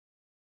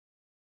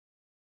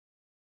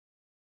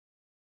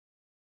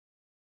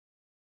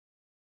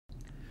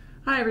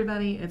Hi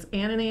everybody, it's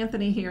Ann and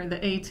Anthony here in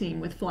the A-Team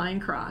with Flying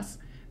Cross.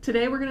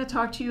 Today we're going to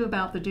talk to you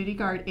about the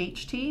DutyGuard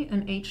HT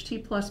and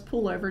HT Plus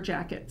pullover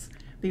jackets.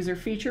 These are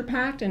feature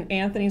packed and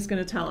Anthony's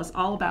going to tell us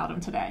all about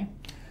them today.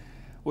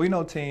 Well, you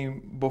know,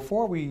 team,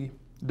 before we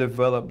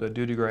developed the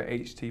DutyGuard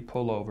HT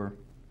pullover,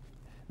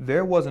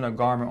 there wasn't a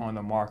garment on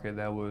the market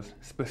that was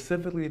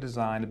specifically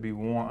designed to be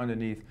worn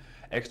underneath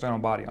external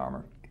body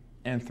armor.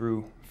 And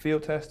through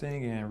field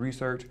testing and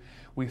research,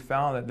 we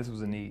found that this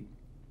was a need.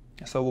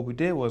 So what we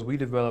did was we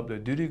developed a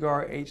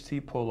DutyGuard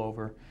HT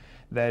pullover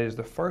that is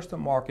the first to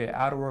market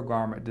outerwear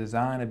garment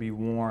designed to be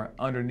worn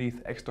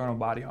underneath external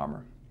body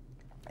armor.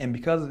 And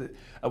because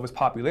of its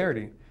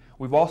popularity,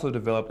 we've also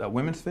developed a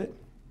women's fit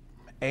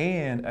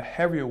and a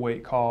heavier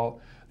weight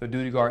called the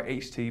DutyGuard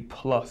HT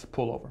Plus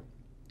pullover.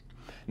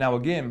 Now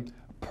again,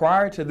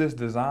 prior to this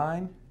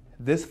design,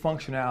 this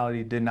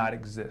functionality did not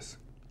exist.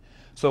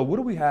 So what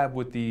do we have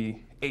with the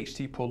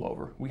HT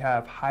pullover? We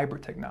have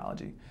hybrid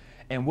technology.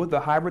 And with the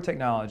hybrid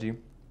technology,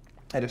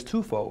 it is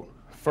twofold.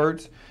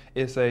 First,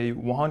 it's a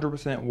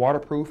 100%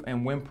 waterproof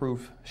and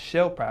windproof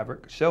shell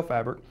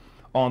fabric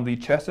on the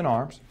chest and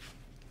arms.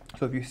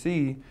 So if you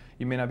see,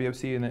 you may not be able to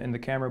see it in the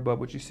camera, but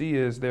what you see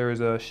is there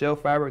is a shell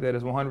fabric that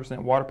is 100%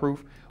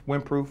 waterproof,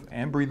 windproof,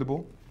 and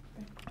breathable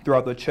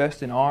throughout the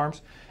chest and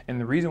arms. And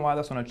the reason why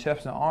that's on the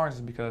chest and arms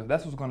is because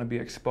that's what's going to be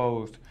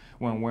exposed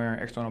when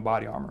wearing external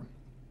body armor.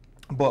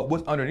 But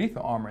what's underneath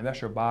the armor, that's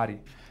your body.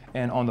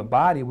 And on the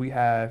body, we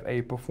have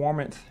a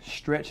performance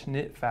stretch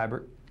knit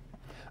fabric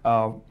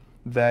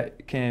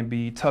that can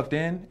be tucked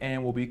in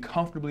and will be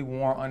comfortably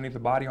worn underneath the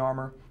body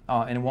armor,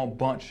 and it won't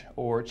bunch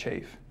or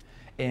chafe.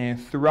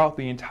 And throughout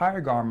the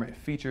entire garment, it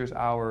features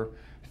our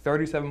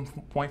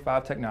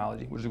 37.5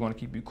 technology, which is going to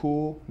keep you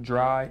cool,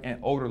 dry, and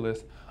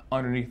odorless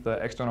underneath the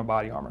external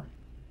body armor.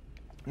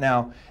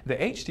 Now, the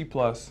HT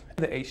Plus,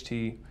 the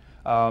HT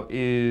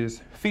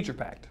is feature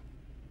packed.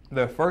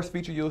 The first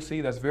feature you'll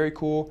see that's very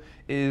cool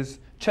is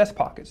chest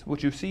pockets.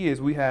 What you see is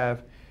we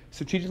have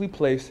strategically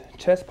placed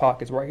chest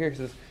pockets right here. It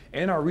says,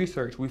 in our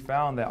research, we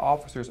found that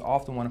officers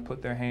often want to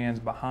put their hands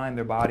behind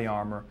their body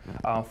armor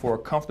for a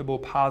comfortable,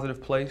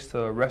 positive place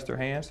to rest their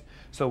hands.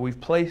 So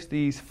we've placed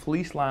these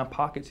fleece-lined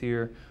pockets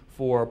here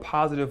for a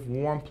positive,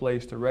 warm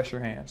place to rest your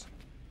hands.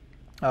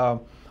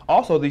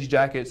 Also, these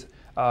jackets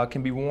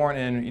can be worn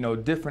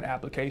in different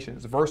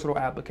applications, versatile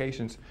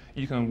applications.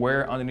 You can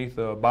wear underneath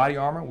the body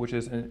armor, which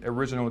is an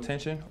original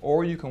intention,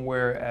 or you can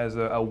wear as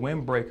a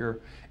windbreaker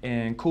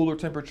in cooler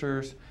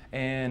temperatures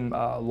and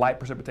light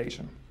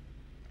precipitation.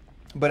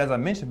 But as I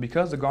mentioned,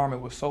 because the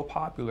garment was so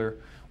popular,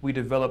 we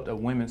developed a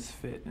women's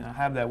fit. And I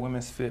have that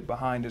women's fit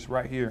behind us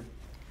right here.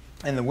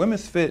 And the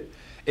women's fit,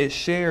 it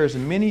shares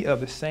many of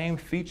the same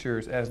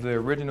features as the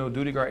original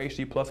DutyGuard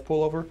HT Plus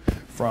pullover,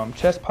 from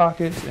chest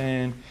pockets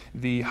and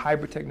the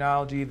hybrid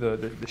technology,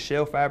 the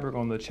shell fabric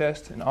on the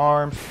chest and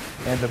arms,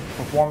 and the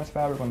performance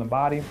fabric on the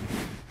body.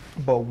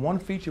 But one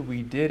feature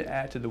we did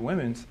add to the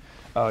women's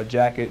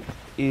jacket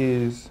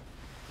is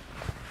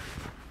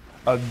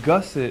a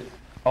gusset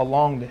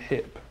along the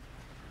hip.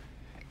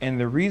 And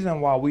the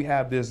reason why we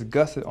have this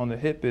gusset on the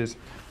hip is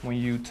when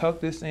you tuck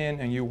this in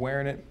and you're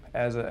wearing it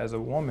as a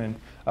woman,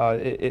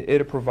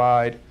 it'll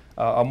provide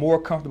a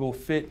more comfortable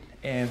fit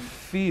and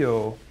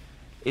feel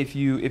if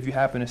you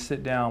happen to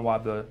sit down while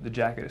the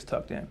jacket is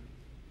tucked in.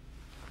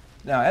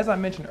 Now, as I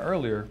mentioned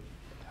earlier,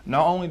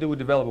 not only did we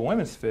develop a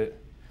women's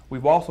fit,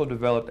 we've also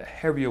developed a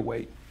heavier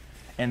weight,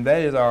 and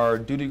that is our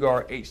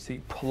DutyGuard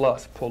HT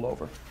Plus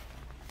pullover.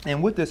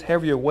 And with this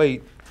heavier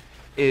weight,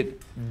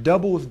 it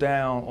doubles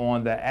down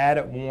on the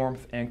added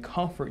warmth and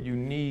comfort you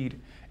need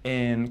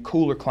in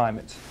cooler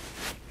climates.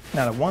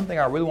 Now, the one thing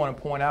I really want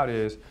to point out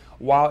is,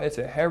 while it's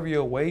a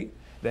heavier weight,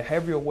 the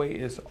heavier weight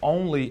is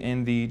only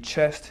in the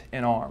chest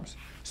and arms.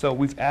 So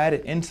we've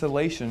added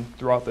insulation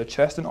throughout the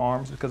chest and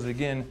arms because,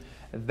 again,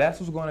 that's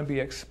what's going to be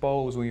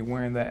exposed when you're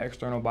wearing that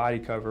external body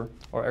cover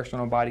or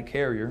external body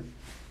carrier.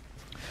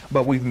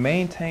 But we've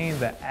maintained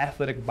the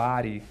athletic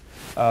body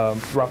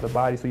throughout the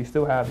body, so you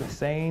still have the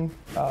same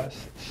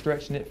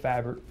stretch knit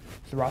fabric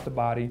throughout the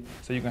body,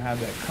 so you can have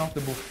that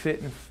comfortable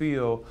fit and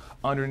feel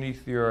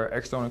underneath your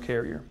external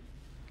carrier.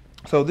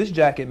 So this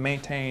jacket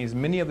maintains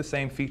many of the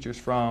same features,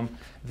 from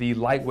the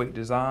lightweight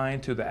design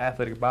to the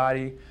athletic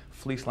body,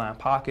 fleece-lined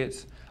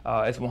pockets.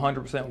 It's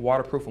 100%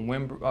 waterproof and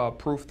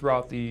windproof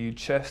throughout the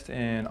chest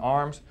and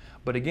arms,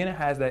 but again, it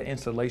has that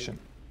insulation.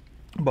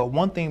 But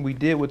one thing we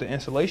did with the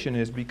insulation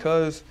is,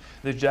 because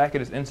the jacket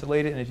is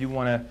insulated, and if you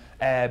want to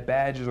add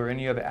badges or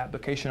any other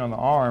application on the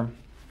arm,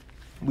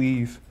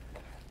 we've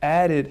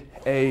added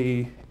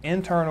a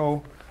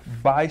internal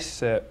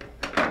bicep.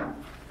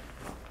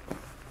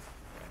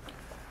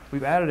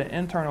 We've added an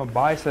internal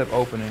bicep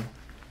opening.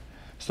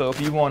 So if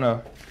you want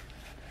to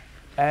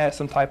add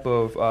some type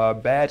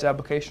of badge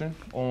application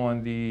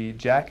on the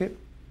jacket,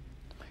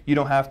 you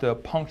don't have to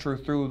puncture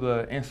through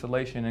the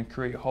insulation and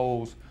create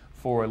holes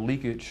for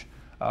leakage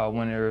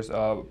when there's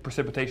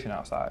precipitation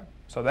outside.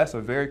 So that's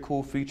a very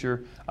cool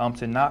feature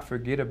to not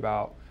forget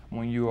about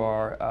when you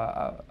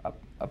are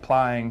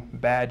applying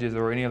badges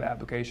or any other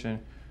application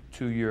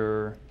to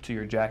your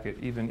jacket,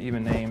 even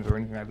names or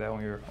anything like that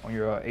on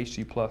your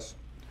HT Plus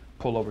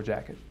pullover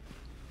jacket.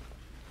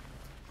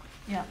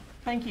 Yeah,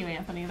 thank you,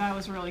 Anthony. That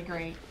was really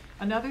great.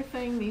 Another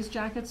thing, these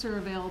jackets are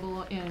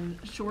available in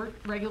short,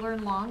 regular,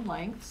 and long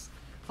lengths,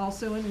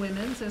 also in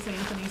women's, as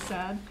Anthony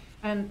said.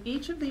 And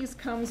each of these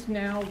comes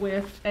now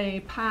with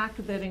a pack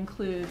that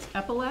includes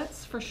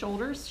epaulettes for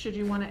shoulders, should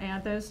you want to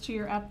add those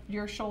to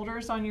your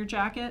shoulders on your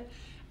jacket,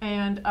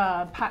 and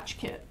a patch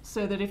kit,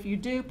 so that if you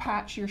do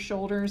patch your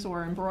shoulders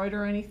or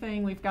embroider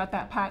anything, we've got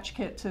that patch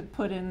kit to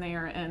put in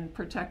there and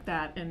protect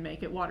that and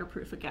make it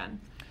waterproof again.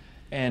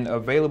 And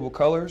available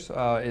colors,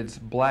 it's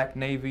black,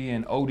 navy,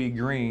 and OD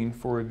green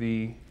for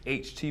the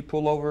HT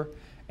pullover,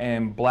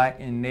 and black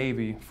and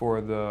navy for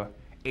the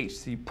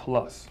HT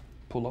Plus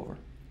pullover.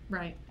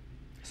 Right.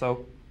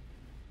 So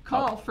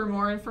call for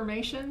more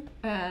information,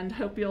 and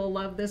hope you'll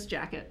love this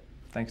jacket.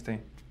 Thanks,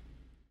 team.